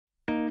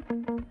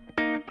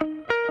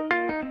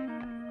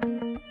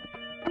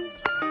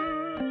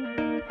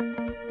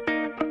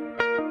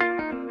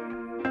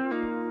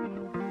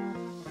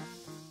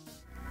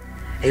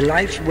a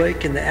life's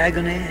work in the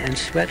agony and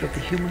sweat of the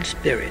human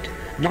spirit,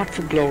 not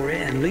for glory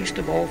and least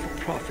of all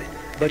for profit,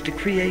 but to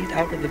create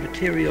out of the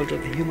materials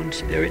of the human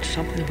spirit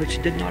something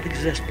which did not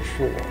exist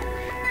before.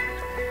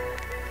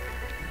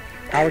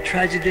 Our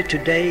tragedy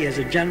today is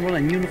a general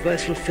and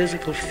universal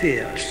physical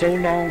fear, so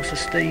long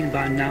sustained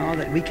by now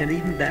that we can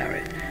even bear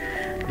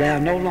it. There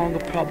are no longer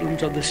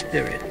problems of the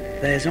spirit.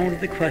 There is only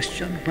the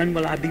question, when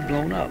will I be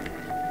blown up?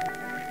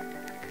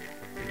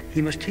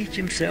 He must teach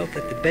himself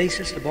that the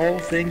basis of all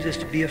things is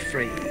to be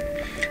afraid,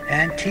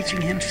 and teaching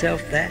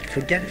himself that,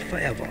 forget it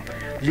forever,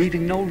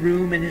 leaving no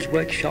room in his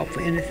workshop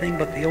for anything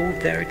but the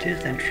old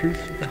verities and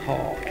truths of the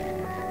heart.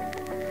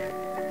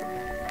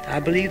 I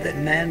believe that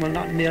man will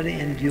not merely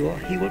endure,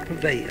 he will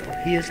prevail.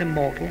 He is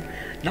immortal,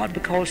 not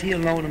because he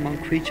alone among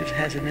creatures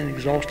has an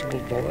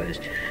inexhaustible voice,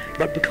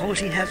 but because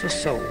he has a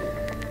soul,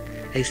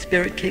 a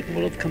spirit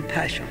capable of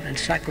compassion and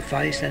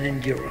sacrifice and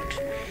endurance.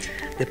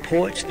 The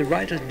poet's, the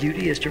writer's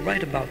duty is to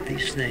write about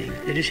these things.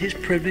 It is his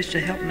privilege to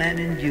help man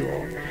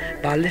endure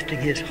by lifting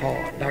his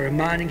heart, by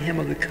reminding him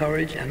of the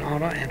courage and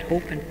honor and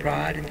hope and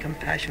pride and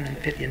compassion and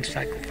pity and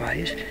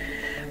sacrifice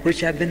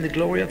which have been the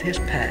glory of his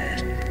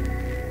past.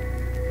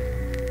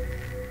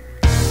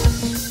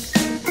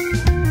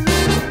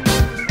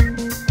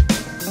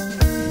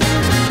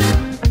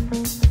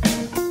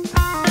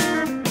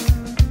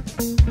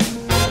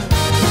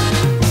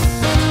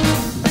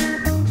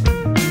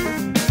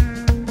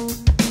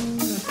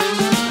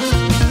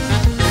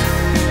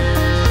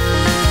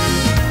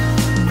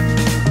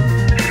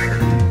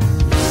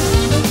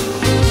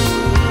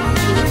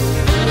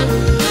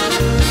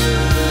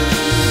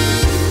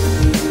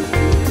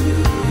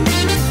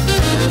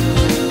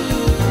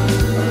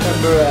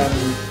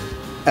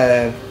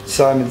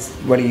 Simon's,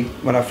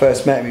 when I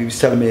first met him, he was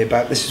telling me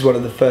about this is one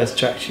of the first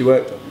tracks you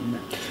worked on, isn't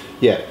it?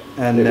 Yeah,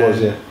 and it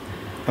was, yeah.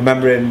 I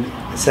remember him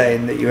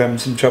saying that you were having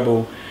some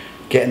trouble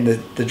getting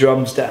the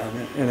drums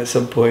down, and at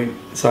some point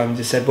Simon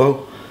just said,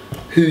 well,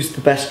 who's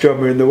the best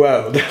drummer in the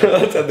world?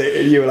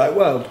 And you were like,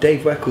 well,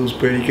 Dave Weckll's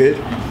pretty good.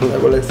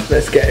 Like, well,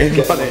 let's get him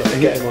on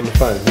it. Get him on the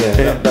phone,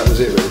 yeah. That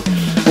was it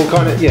really. Well,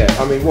 kind of, yeah,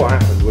 I mean, what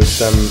happened was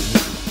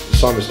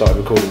Simon started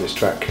recording this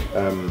track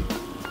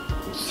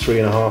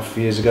 3.5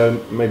 years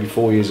ago, maybe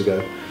 4 years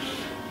ago,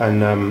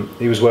 and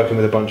he was working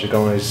with a bunch of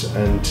guys,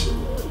 and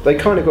they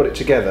kind of got it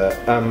together,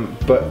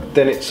 but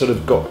then it sort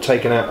of got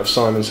taken out of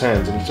Simon's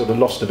hands, and he sort of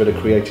lost a bit of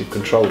creative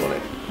control on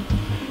it.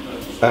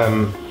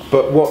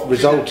 But what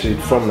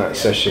resulted from that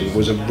session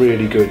was a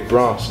really good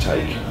brass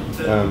take,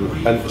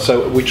 and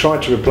so we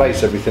tried to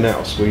replace everything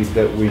else. We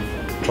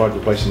tried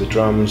replacing the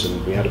drums,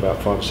 and we had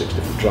about 5 or 6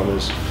 different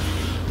drummers.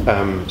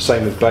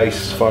 Same with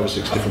bass, 5 or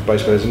 6 different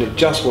bass players, and it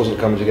just wasn't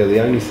coming together. The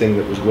only thing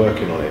that was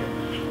working on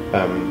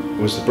it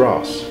was the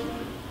brass.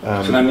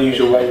 It's an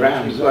unusual way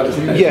round as well,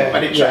 isn't it? Yeah,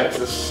 many tracks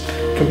that's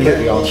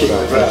completely answered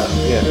out.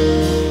 Yeah.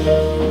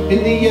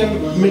 In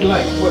the middle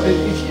eight,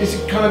 is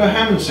it kind of a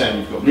Hammond sound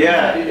you've got?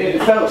 Yeah,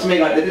 it felt to me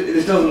like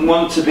this doesn't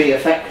want to be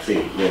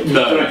effective.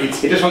 No. It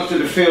just wants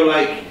to feel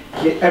like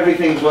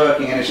everything's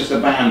working and it's just a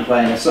band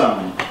playing a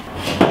song.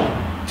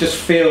 Just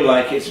feel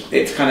like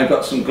it's kind of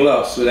got some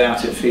gloss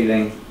without it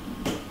feeling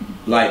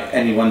like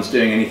anyone's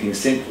doing anything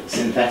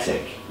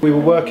synthetic. We were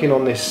working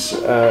on this,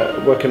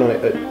 working on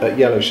it at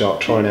Yellow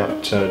Shark, trying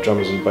out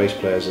drummers and bass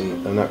players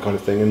and that kind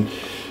of thing. And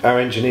our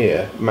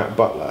engineer, Matt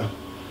Butler,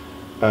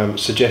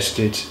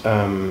 suggested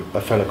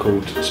a fella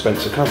called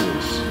Spencer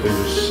Cozens, who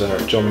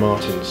was John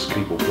Martin's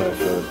keyboard player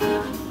for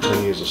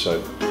 10 years or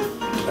so.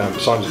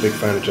 Simon's a big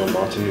fan of John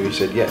Martin, and he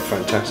said, "Yeah,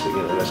 fantastic, you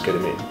know, let's get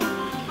him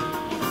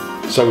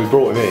in." So we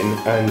brought him in,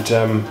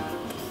 and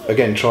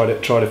again tried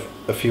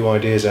a few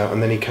ideas out,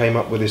 and then he came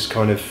up with this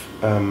kind of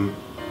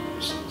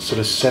sort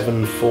of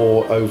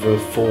 7/4 over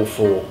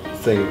 4/4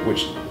 thing,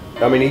 which,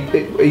 I mean,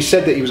 he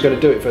said that he was going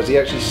to do it first. He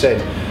actually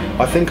said,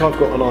 I think I've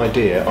got an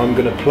idea, I'm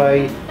going to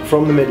play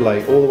from the middle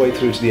eight all the way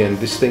through to the end,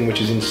 this thing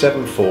which is in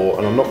 7/4,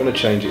 and I'm not going to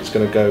change it, it's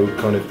going to go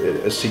kind of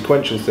a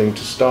sequential thing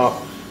to start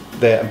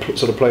there and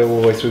sort of play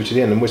all the way through to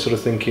the end. And we're sort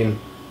of thinking,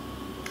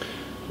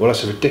 well,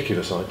 that's a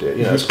ridiculous idea,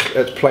 you know,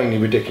 it's plainly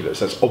ridiculous,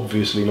 that's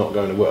obviously not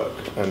going to work.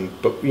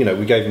 But you know,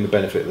 we gave him the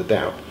benefit of the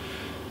doubt,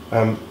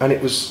 and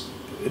it was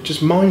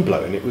just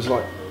mind-blowing. It was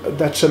like,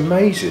 that's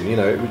amazing, you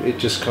know, it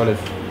just kind of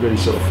really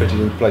sort of fitted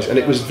into place. And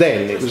it was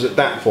at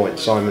that point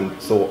Simon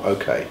thought,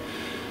 okay,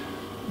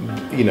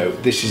 you know,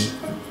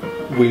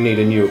 we need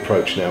a new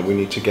approach now, we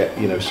need to get,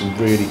 you know, some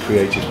really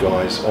creative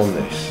guys on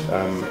this,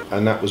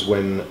 and that was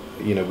when,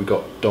 you know, we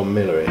got Dom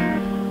Miller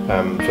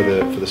in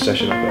for the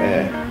session up at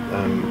Air,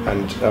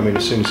 and I mean,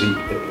 as soon as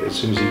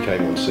he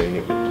came on scene,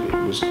 it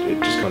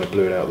just kind of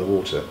blew it out of the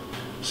water.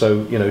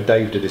 So, you know,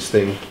 Dave did his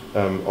thing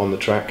on the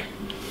track.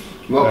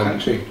 What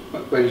country?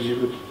 Where did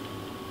you?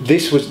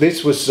 This was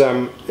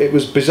it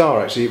was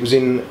bizarre actually. It was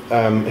in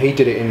he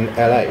did it in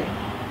LA.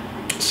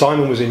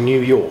 Simon was in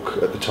New York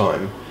at the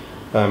time.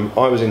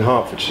 I was in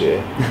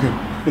Hertfordshire,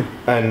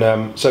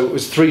 and so it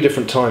was 3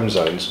 different time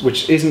zones,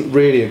 which isn't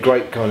really a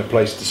great kind of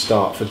place to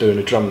start for doing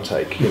a drum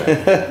take, you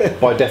know,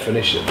 by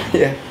definition.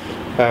 Yeah.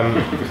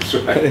 That's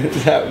right.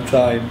 It's out of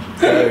time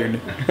zone.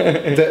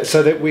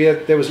 So that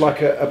there was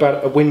like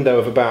about a window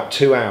of about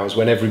 2 hours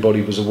when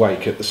everybody was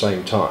awake at the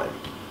same time,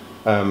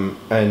 I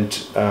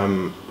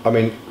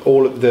mean,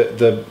 all of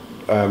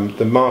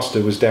the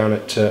master was down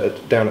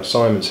at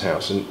Simon's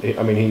house, and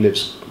he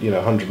lives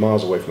 100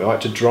 miles away from me. I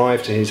had to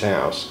drive to his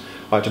house.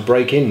 I had to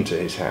break into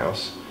his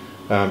house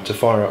to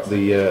fire up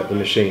the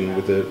machine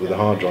with the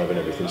hard drive and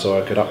everything, so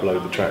I could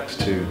upload the tracks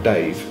to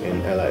Dave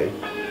in LA.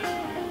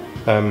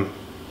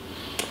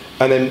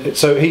 And then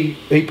so he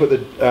put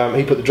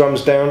the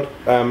drums down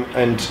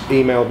and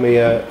emailed me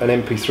an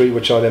MP3,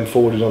 which I then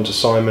forwarded on to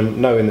Simon,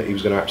 knowing that he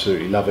was going to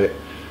absolutely love it.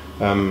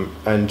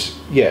 And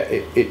yeah,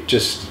 he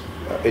just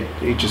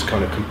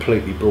kind of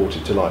completely brought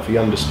it to life. He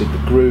understood the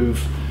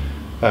groove,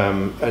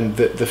 and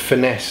the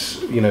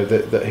finesse,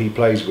 that he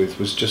plays with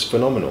was just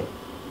phenomenal.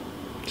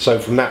 So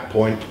from that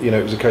point,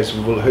 it was a case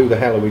of, well, who the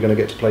hell are we going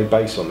to get to play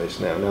bass on this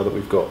now that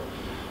we've got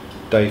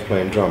Dave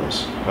playing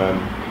drums?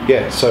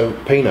 So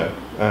Pino,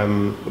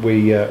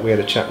 we had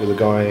a chat with a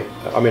guy.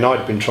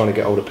 I'd been trying to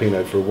get hold of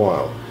Pino for a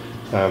while,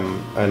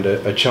 and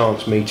a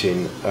chance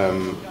meeting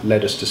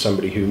led us to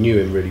somebody who knew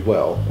him really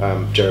well,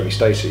 Jeremy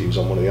Stacey, who was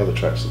on one of the other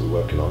tracks that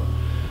we're working on.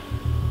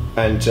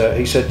 And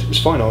he said,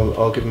 it's fine,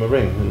 I'll give him a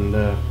ring.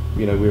 And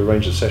we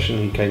arranged a session.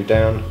 He came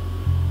down,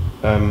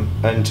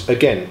 and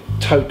again,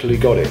 totally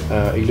got it.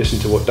 He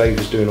listened to what Dave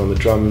was doing on the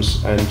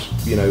drums, and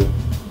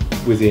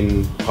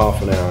within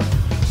half an hour,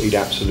 he'd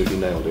absolutely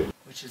nailed it.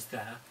 Which is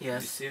there.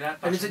 Yes. You see that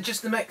And button? is it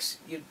just the mix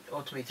you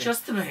automated?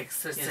 Just the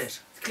mix, that's Yes. it.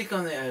 Click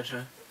on the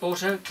outro.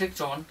 Auto,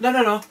 clicked on.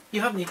 No,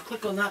 you haven't. You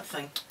click on that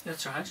thing.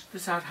 That's right.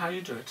 That's how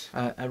you do it.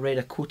 I read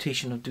a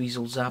quotation of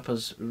Dweezil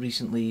Zappa's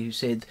recently, who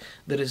said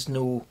there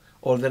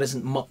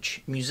isn't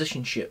much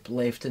musicianship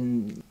left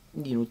in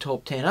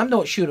top 10. I'm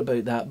not sure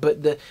about that,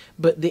 but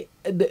the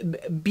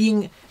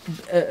being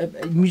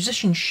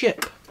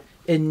musicianship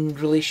in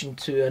relation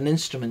to an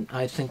instrument,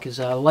 I think, is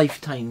a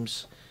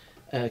lifetime's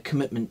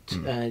commitment.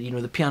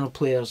 The piano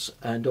players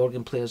and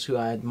organ players who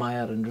I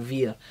admire and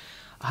revere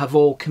have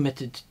all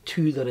committed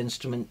to their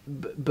instrument,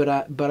 but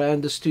I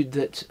understood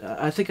that,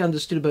 I think I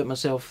understood about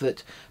myself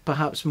that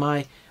perhaps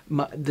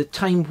the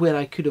time where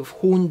I could have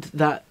honed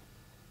that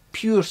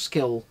pure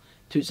skill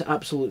to its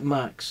absolute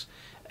max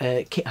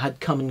had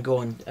come and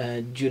gone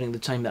during the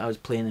time that I was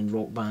playing in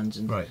rock bands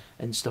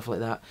and stuff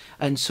like that.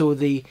 And so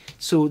the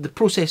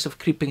process of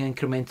creeping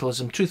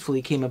incrementalism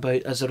truthfully came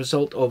about as a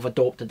result of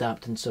Adopt,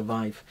 Adapt and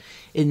Survive.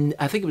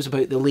 I think it was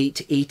about the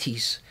late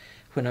 80s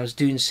when I was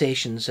doing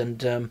sessions,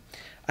 and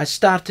I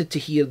started to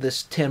hear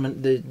this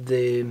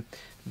the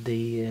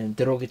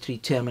derogatory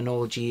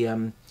terminology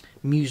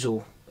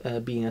muso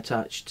being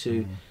attached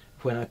to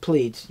when I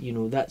played.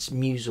 That's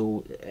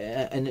muso,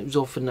 and it was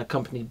often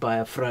accompanied by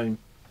a frown.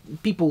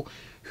 People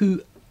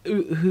who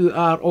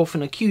are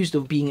often accused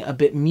of being a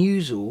bit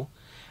muso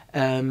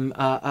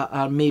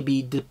are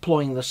maybe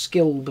deploying their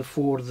skill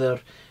before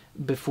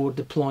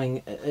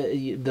deploying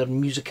their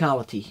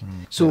musicality.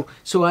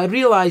 So I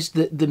realised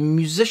that the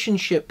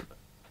musicianship,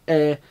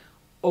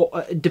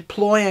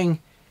 deploying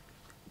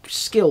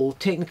skill,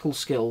 technical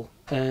skill,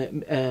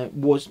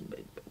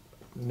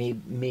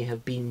 may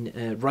have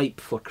been ripe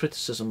for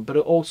criticism, but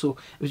it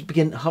was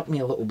beginning to hurt me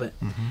a little bit.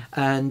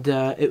 And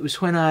it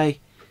was when I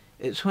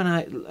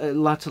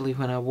latterly,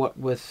 when I worked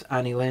with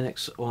Annie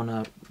Lennox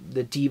on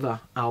the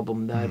Diva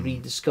album, that I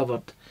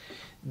rediscovered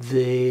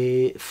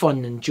the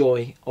fun and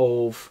joy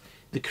of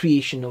the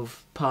creation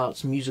of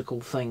parts,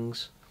 musical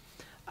things,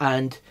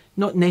 and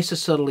not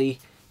necessarily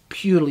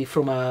purely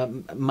from a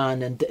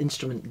man and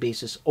instrument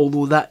basis,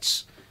 although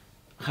that's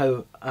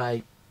how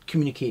I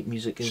communicate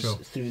music, is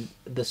through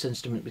this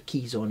instrument with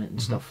keys on it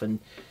and stuff, and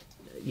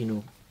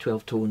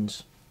 12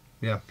 tones,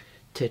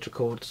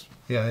 tetrachords,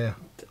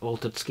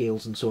 altered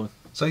scales and so on.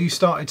 So you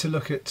started to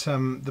look at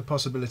the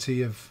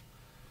possibility of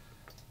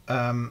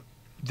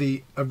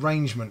the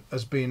arrangement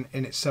as being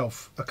in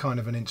itself a kind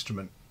of an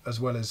instrument, as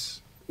well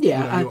as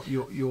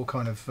your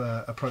kind of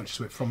approach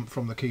to it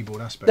from the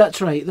keyboard aspect.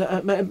 That's right,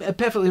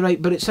 perfectly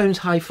right. But it sounds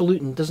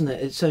highfalutin, doesn't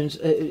it? It sounds,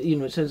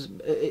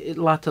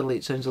 latterly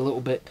it sounds a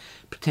little bit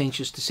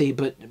pretentious to say,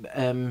 but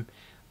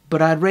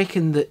I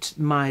reckon that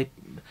my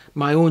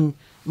own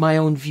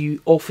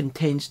view often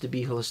tends to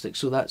be holistic.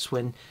 So that's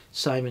when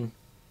Simon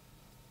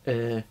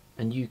and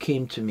you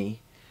came to me.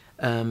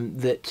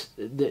 That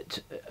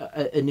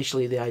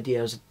initially the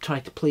idea was to try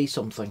to play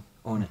something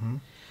on it.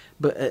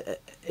 But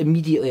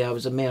immediately I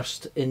was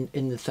immersed in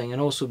the thing, and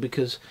also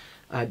because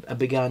I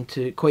began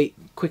to quite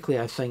quickly,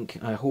 I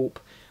hope,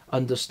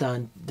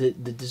 understand the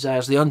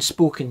desires, the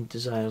unspoken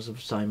desires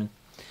of Simon.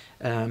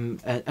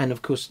 And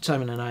of course,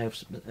 Simon and I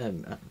have,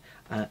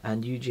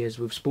 and you, Jez,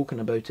 we've spoken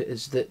about it,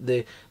 is that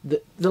the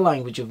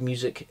language of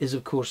music is,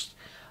 of course,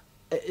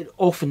 it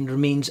often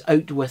remains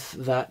out with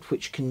that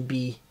which can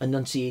be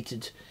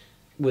enunciated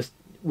with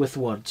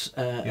words,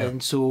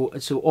 and so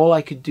all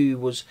I could do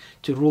was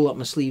to roll up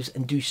my sleeves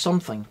and do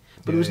something,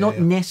 but it was not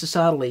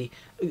necessarily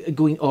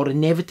going or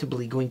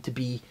inevitably going to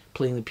be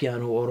playing the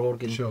piano or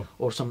organ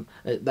or some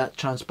that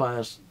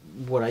transpires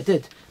what I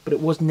did. But it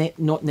was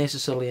not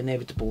necessarily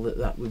inevitable that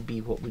that would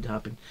be what would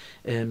happen.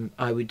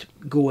 I would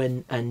go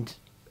in and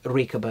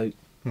rake about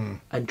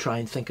and try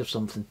and think of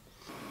something.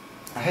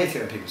 I hate it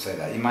when people say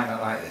that. You might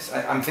not like this.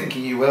 I'm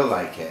thinking you will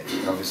like it,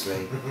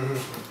 obviously.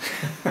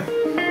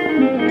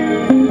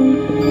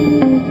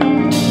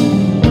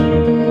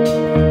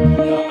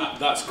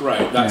 That's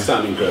great. That's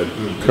sounding good.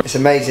 It's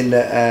amazing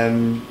that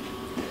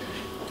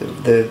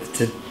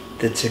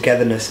the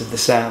togetherness of the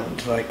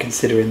sound, like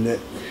considering that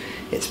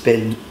it's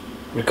been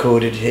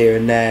recorded here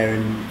and there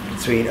and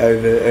between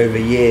over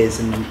years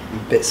and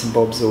bits and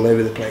bobs all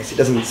over the place. It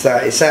doesn't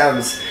sound. It's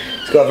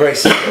got a very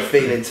similar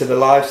feeling to the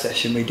live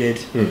session we did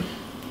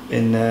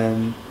in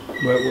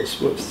what's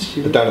the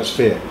studio? The Down at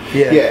Sphere.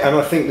 Yeah, and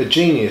I think the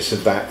genius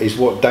of that is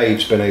what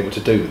Dave's been able to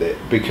do with it,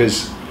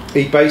 because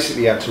he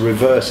basically had to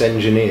reverse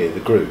engineer the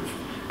groove,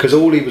 because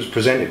all he was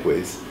presented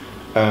with,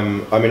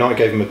 I mean, I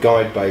gave him a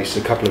guide bass,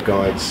 a couple of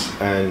guides,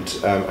 and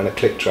a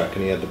click track,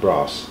 and he had the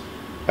brass,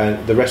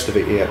 and the rest of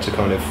it he had to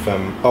kind of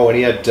and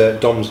he had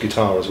Dom's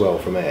guitar as well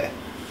from Air,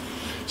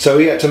 so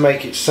he had to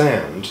make it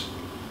sound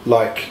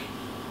like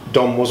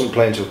Dom wasn't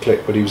playing to a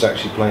click, but he was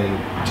actually playing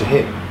to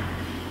him.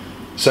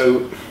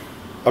 So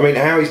I mean,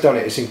 how he's done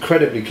it is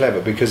incredibly clever,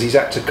 because he's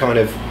had to kind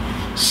of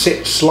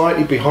sit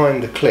slightly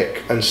behind the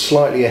click and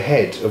slightly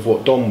ahead of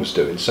what Dom was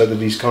doing, so that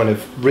he's kind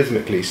of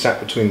rhythmically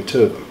sat between the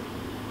two of them.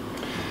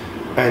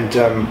 And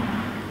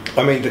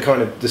I mean,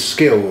 the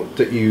skill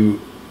that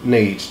you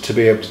need to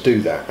be able to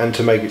do that and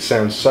to make it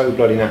sound so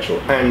bloody natural,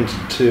 and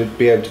to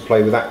be able to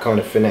play with that kind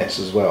of finesse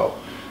as well,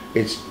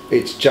 it's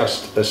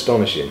just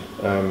astonishing.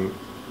 And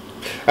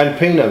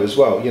Pino as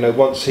well, you know,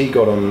 once he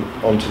got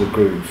onto the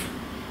groove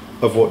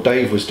of what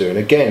Dave was doing,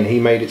 again he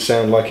made it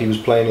sound like he was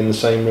playing in the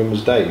same room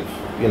as Dave.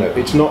 You know,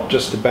 it's not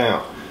just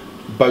about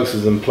both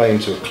of them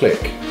playing to a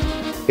click,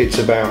 it's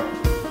about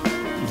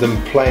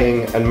them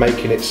playing and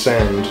making it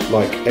sound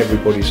like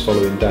everybody's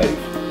following Dave.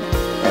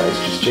 It's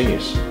just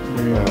genius.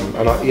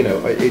 And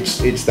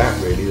it's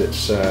that really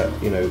that's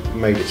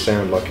made it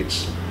sound like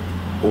it's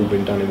all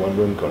been done in one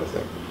room kind of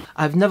thing.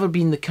 I've never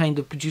been the kind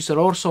of producer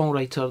or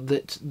songwriter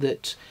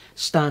that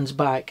stands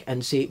back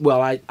and say,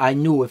 well, I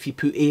know if you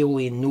put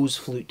Aeolian nose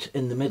flute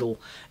in the middle,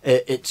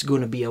 it's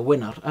going to be a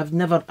winner. I've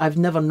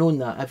never known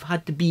that. I've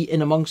had to be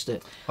in amongst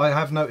it. I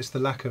have noticed the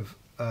lack of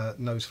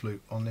nose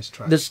flute on this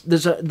track.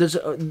 There's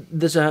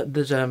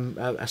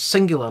a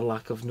singular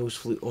lack of nose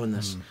flute on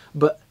this,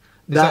 but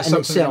is that in something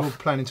itself, you're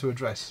planning to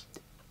address?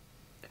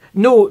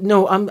 No,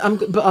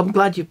 but I'm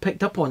glad you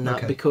picked up on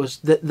that, because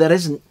there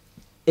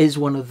is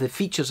one of the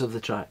features of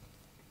the track.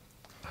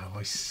 Oh,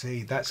 I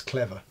see. That's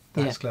clever.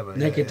 That's clever.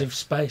 Negative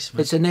space.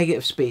 Man. It's a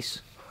negative space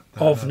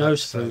of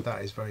nose flute.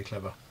 That is very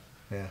clever.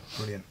 Yeah,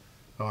 brilliant.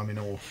 Oh, I'm in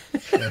awe.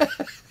 Yeah.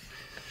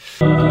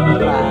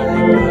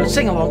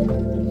 Sing along.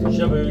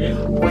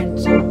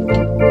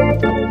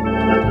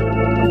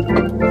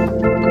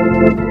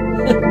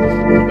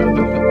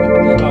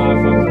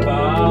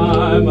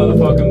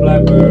 Motherfucking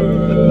blackbird.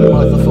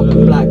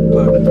 Motherfucking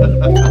blackbird.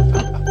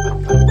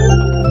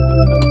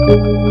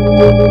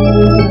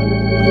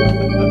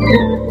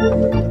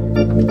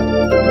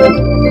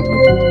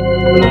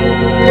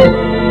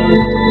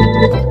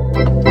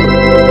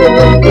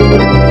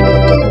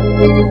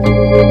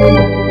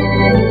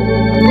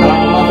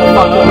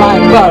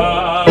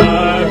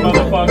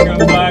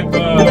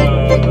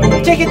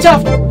 blackbird. Take it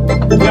tough.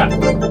 Yeah.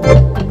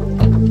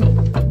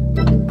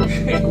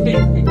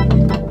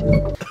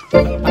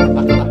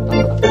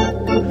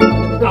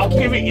 I'll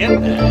give it you. You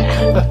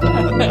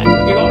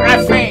got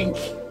that thing.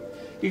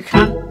 You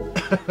can't.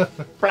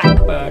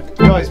 Blackbird.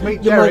 Guys,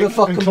 meet You Derek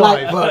motherfucking and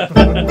Clive. blackbird.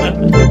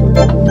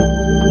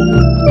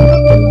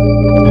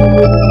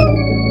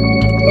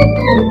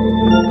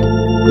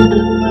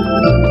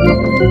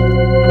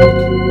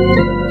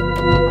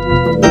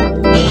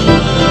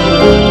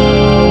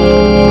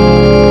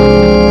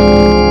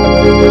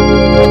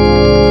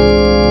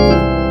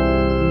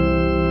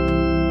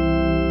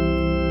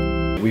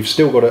 We've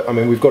still got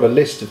we've got a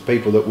list of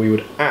people that we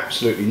would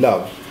absolutely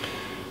love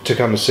to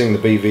come and sing the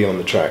BV on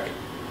the track.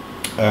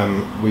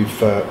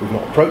 We've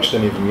not approached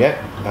any of them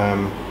yet, I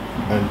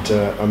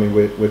mean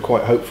we're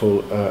quite hopeful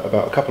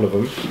about a couple of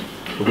them,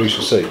 but we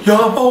shall see.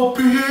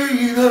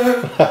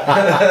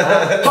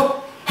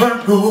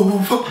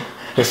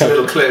 It's a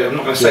little clue. I'm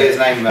not going to say his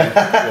name though.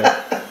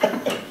 Yeah.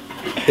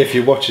 If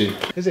you're watching.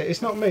 Is it?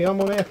 It's not me. I'm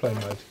on airplane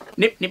mode.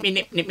 Nip, nippy,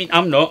 nip, nippy.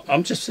 I'm not.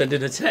 I'm just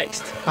sending a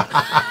text.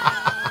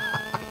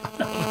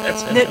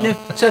 No.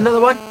 So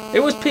another one. It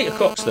was Peter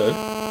Cox though.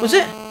 Was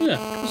it? Yeah.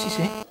 What's he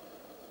say?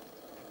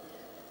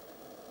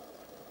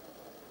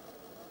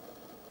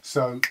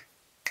 So,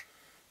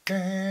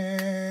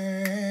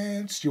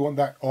 dance. Do you want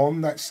that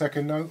on that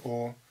second note,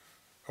 or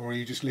are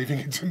you just leaving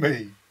it to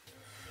me?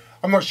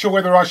 I'm not sure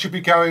whether I should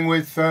be going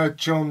with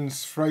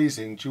John's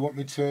phrasing. Do you want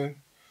me to?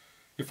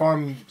 If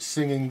I'm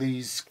singing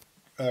these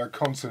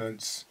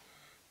consonants,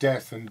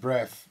 death and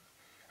breath,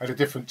 at a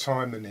different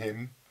time than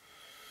him,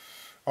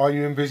 are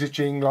you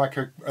envisaging like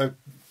an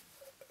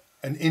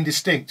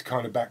indistinct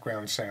kind of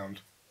background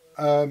sound?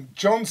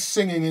 John's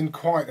singing in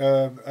quite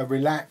a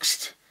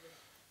relaxed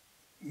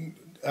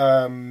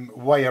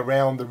way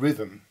around the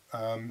rhythm,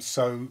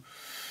 so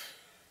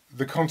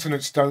the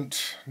consonants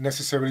don't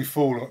necessarily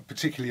fall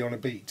particularly on a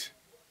beat.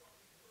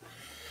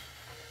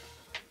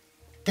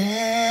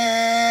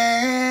 Dance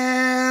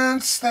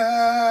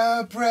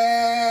the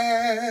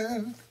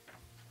breath,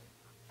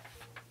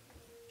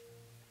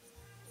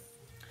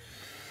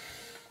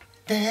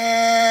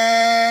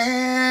 dance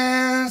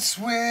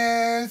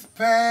with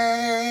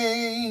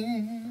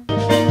pain.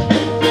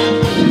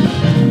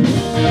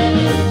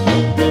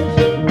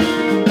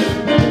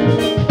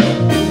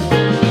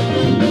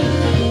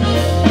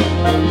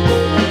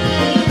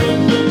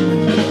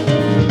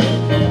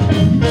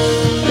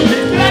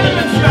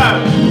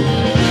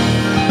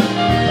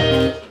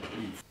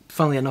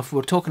 Funnily enough, we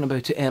were talking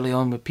about it early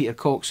on with Peter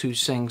Cox, who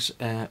sings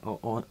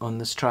on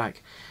this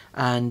track,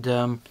 and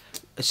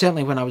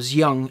certainly when I was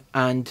young,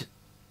 and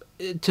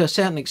to a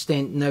certain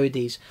extent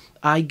nowadays,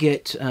 I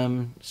get,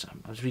 I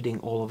was reading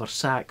Oliver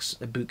Sacks'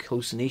 book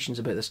Hallucinations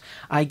about this,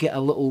 I get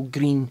a little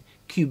green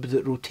cube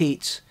that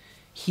rotates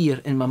here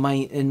in my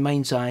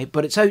mind's eye,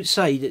 but it's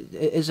outside, it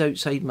is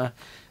outside my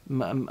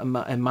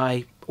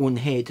own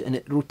head, and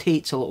it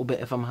rotates a little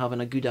bit if I'm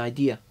having a good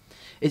idea.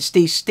 It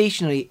stays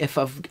stationary if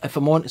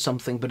I'm onto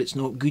something, but it's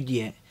not good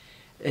yet.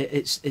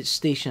 It's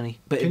stationary.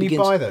 But can you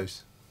buy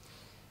those?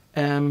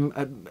 I'm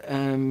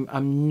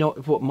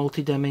not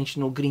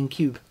multi-dimensional green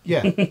cube.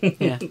 Yeah,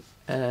 yeah.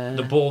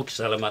 The Borg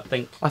sell them, I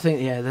think.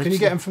 Yeah. Can you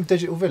get them from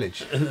Digital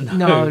Village?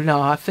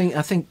 No. I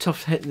think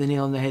Tuff hit the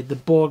nail on the head. The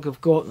Borg have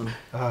got them.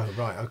 Oh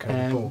right,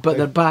 okay. The Borg. But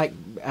they're back.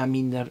 I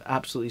mean, they're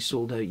absolutely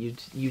sold out.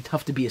 You'd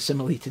have to be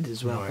assimilated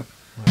as well. Right.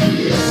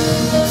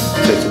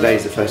 So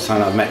today's the first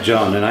time I've met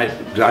John, and I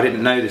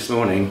didn't know this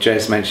morning.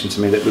 Jess mentioned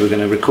to me that we were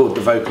going to record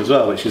the vocal as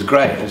well, which is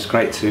great. It's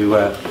great to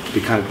be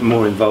kind of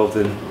more involved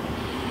in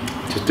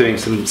just doing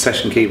some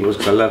session keyboards,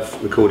 because I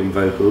love recording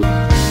vocals.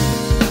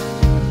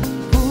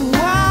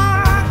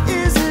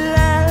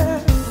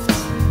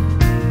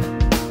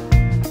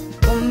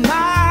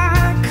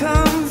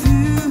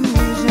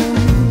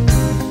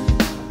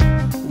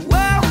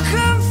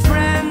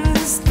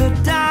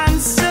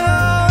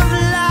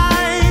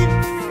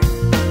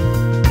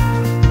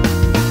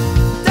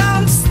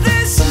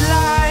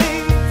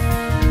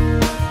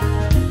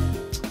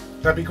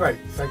 That'd be great,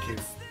 thank you.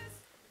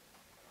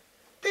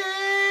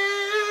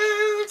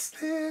 Dance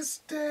this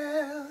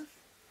death.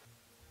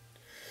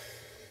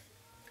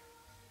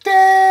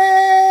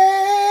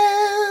 Dance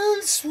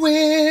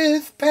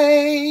with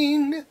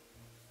pain.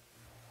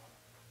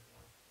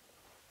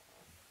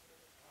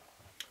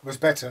 Was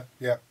better,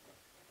 yeah.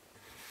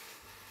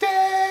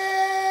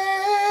 Dance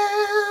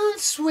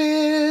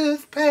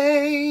with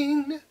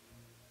pain.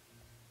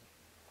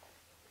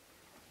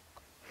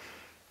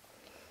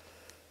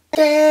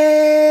 Dance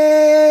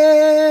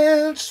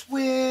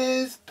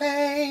with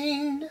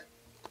pain.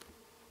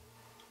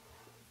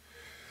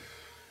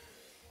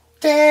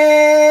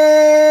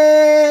 Dance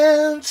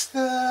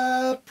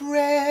the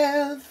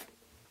breath.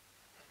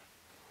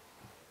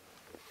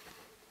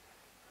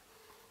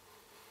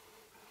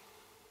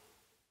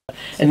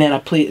 And then I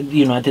played,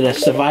 I did a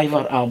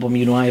Survivor album,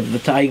 Eye of the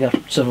Tiger,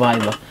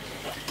 Survivor.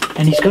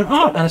 And he's gone,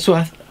 oh, and so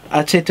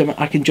I said to him,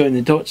 I can join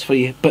the dots for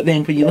you. But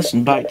then when you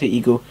listen back to it,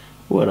 you go,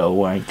 what a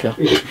wanker.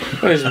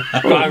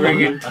 Guy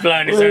ringing,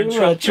 playing his own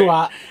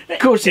trumpet. Of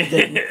course he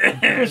didn't.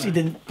 Of course he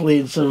didn't play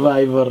in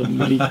Survivor.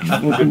 And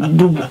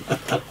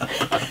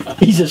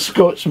he's a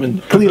Scotsman,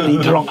 clearly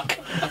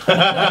drunk.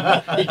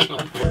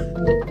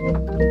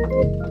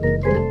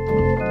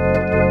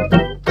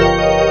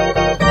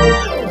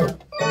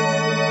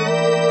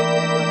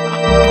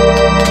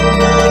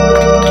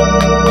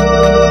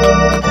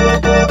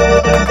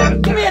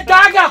 Give me a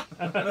dagger!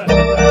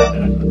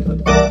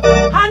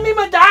 Hand me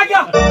my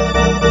dagger!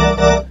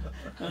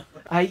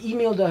 I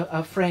emailed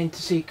a friend to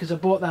say, because I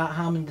bought that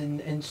Hammond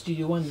in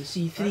Studio One, the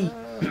C3,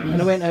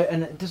 and I went out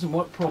and it doesn't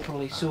work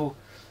properly. So,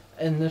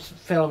 and this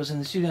fella was in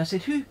the studio. And I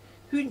said, "Who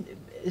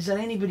is there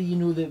anybody you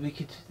know that we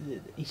could?"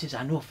 He says,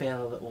 "I know a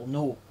fella that will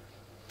know."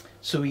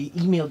 So he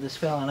emailed this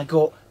fella,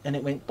 and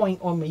it went point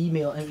on my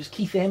email, and it was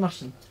Keith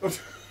Emerson.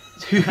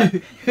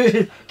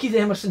 Keith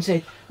Emerson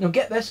said, "No,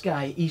 get this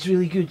guy. He's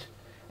really good."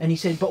 And he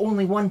said, "But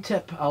only one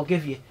tip I'll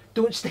give you: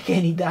 don't stick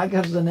any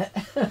daggers in it."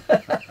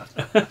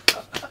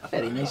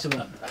 Very nice of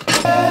him.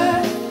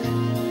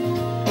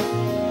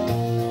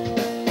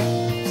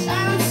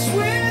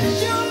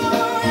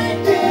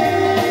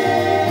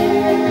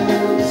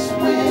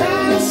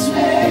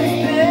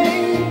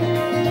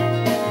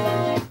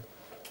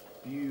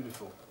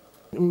 Beautiful.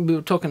 We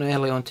were talking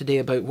early on today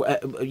about,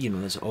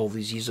 this all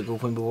these years ago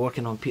when we were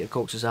working on Peter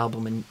Cox's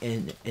album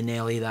in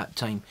LA that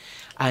time,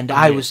 and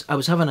I was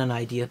having an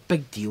idea,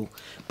 big deal,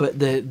 but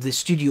the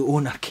studio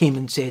owner came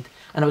and said,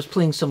 and I was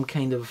playing some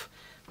kind of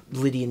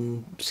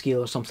Lydian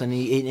scale or something, and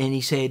he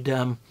said,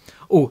 it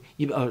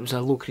was a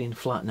Locrian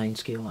flat 9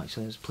 scale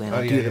actually I was playing.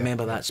 I do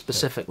remember that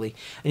specifically.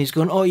 And he's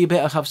going, "Oh, you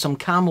better have some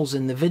camels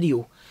in the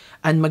video."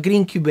 and my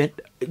green cube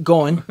went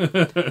gone,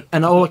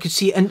 and all I could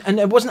see, and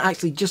it wasn't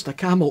actually just a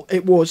Camel,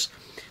 it was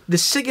the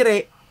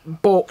cigarette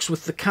box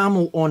with the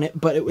Camel on it,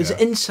 but it was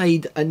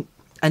inside an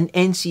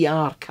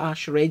NCR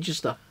cash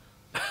register.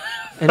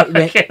 And it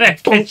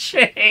went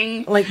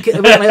ka-ching. like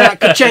it went like that,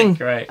 ka-ching.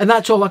 Great. And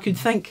that's all I could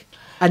think.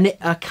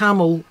 A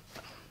Camel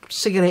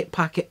cigarette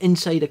packet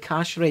inside a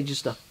cash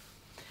register.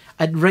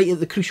 And right at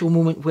the crucial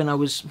moment when I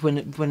was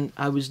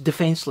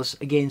defenceless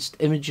against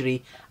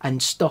imagery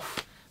and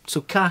stuff.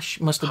 So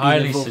cash must have been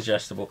highly involved.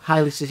 suggestible.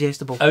 Highly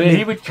suggestible. I mean,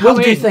 he would come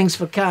we'll do in. things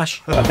for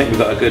cash. I think we've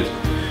got a good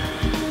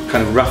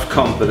kind of rough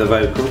comp with the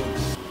vocal.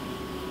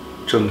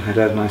 John had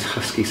a nice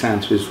husky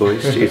sound to his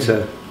voice due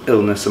to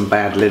illness and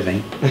bad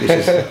living, which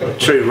is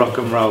true rock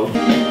and roll.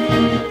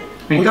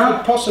 We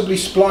could possibly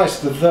splice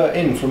the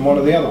in from one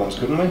of the other ones,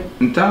 couldn't we?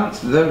 And Dance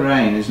the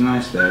Rain is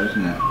nice there,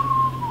 isn't it?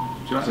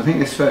 I think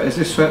this is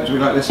this do we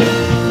like this one?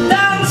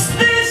 Dance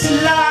this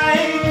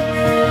life.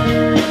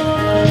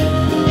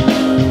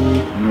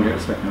 And we'll get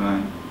the second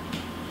line.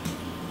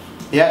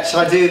 Yeah,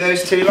 shall I do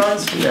those 2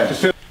 lines?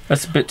 Yeah.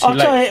 That's a bit too I'll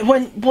late. tell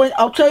you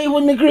I'll tell you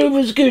when the groove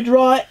is good,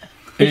 right?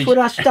 It's when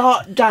I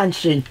start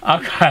dancing.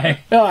 Okay.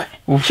 Right,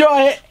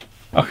 try it.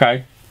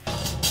 Okay.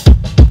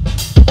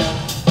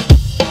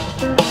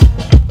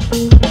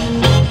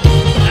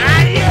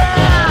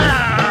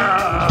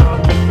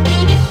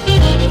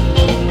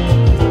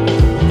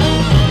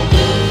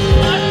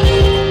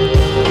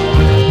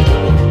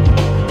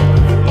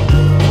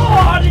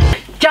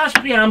 Jazz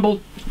preamble.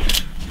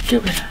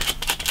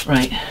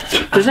 Right.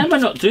 Does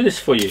anyone not do this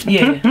for you?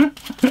 Yeah.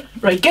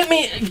 Right, get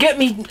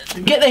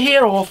the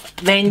hair off,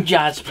 then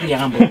jazz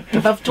preamble.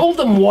 If I've told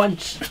them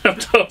once, I've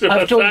told them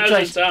I've told you 1,000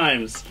 twice.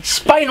 times.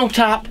 Spinal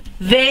Tap,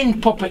 then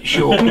puppet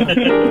show. I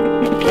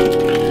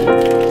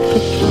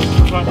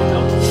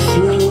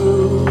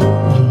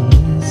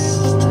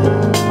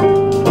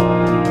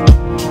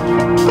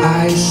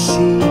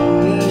see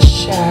a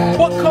shadow.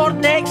 What chord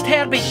next,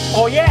 Herbie?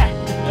 Oh yeah.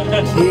 In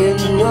the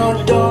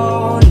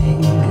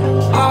dawning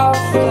of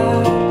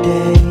the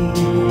day.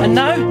 And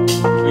now?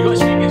 You got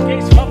speakers,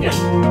 get some up,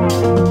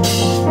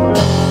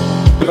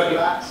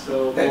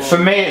 For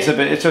me, it's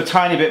a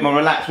tiny bit more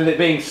relaxed with it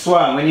being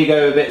swung. When you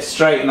go a bit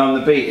straight and on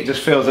the beat, it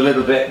just feels a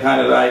little bit kind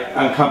of like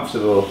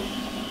uncomfortable.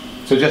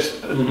 So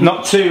just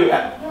not too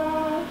a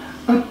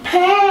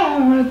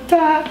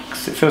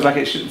paradox. It feels like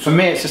it should. For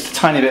me, it's just a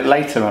tiny bit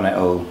later on it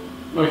all.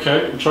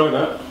 Okay, we'll try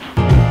that.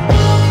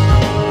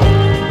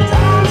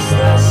 Dance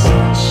the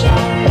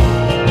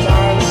sunshine,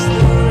 dance the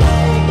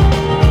rain.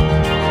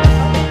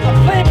 I'm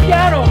playing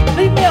piano.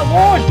 Leave me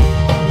alone.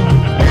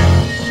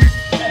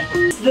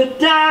 The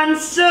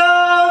dance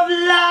of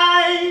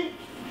life.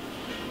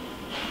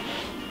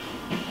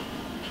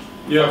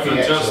 Yeah,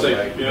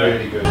 fantastic. Yeah.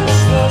 Really good.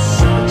 The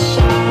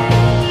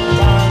sunshine,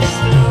 dance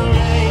the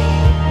rain.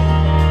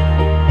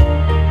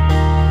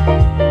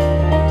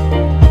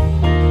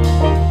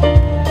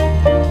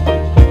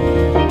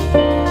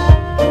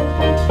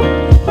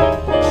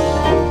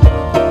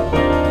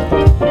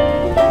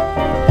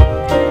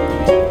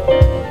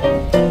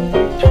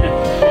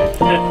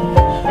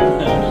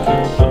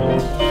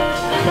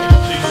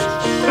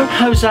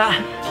 How's that?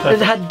 It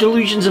had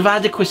delusions of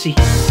adequacy.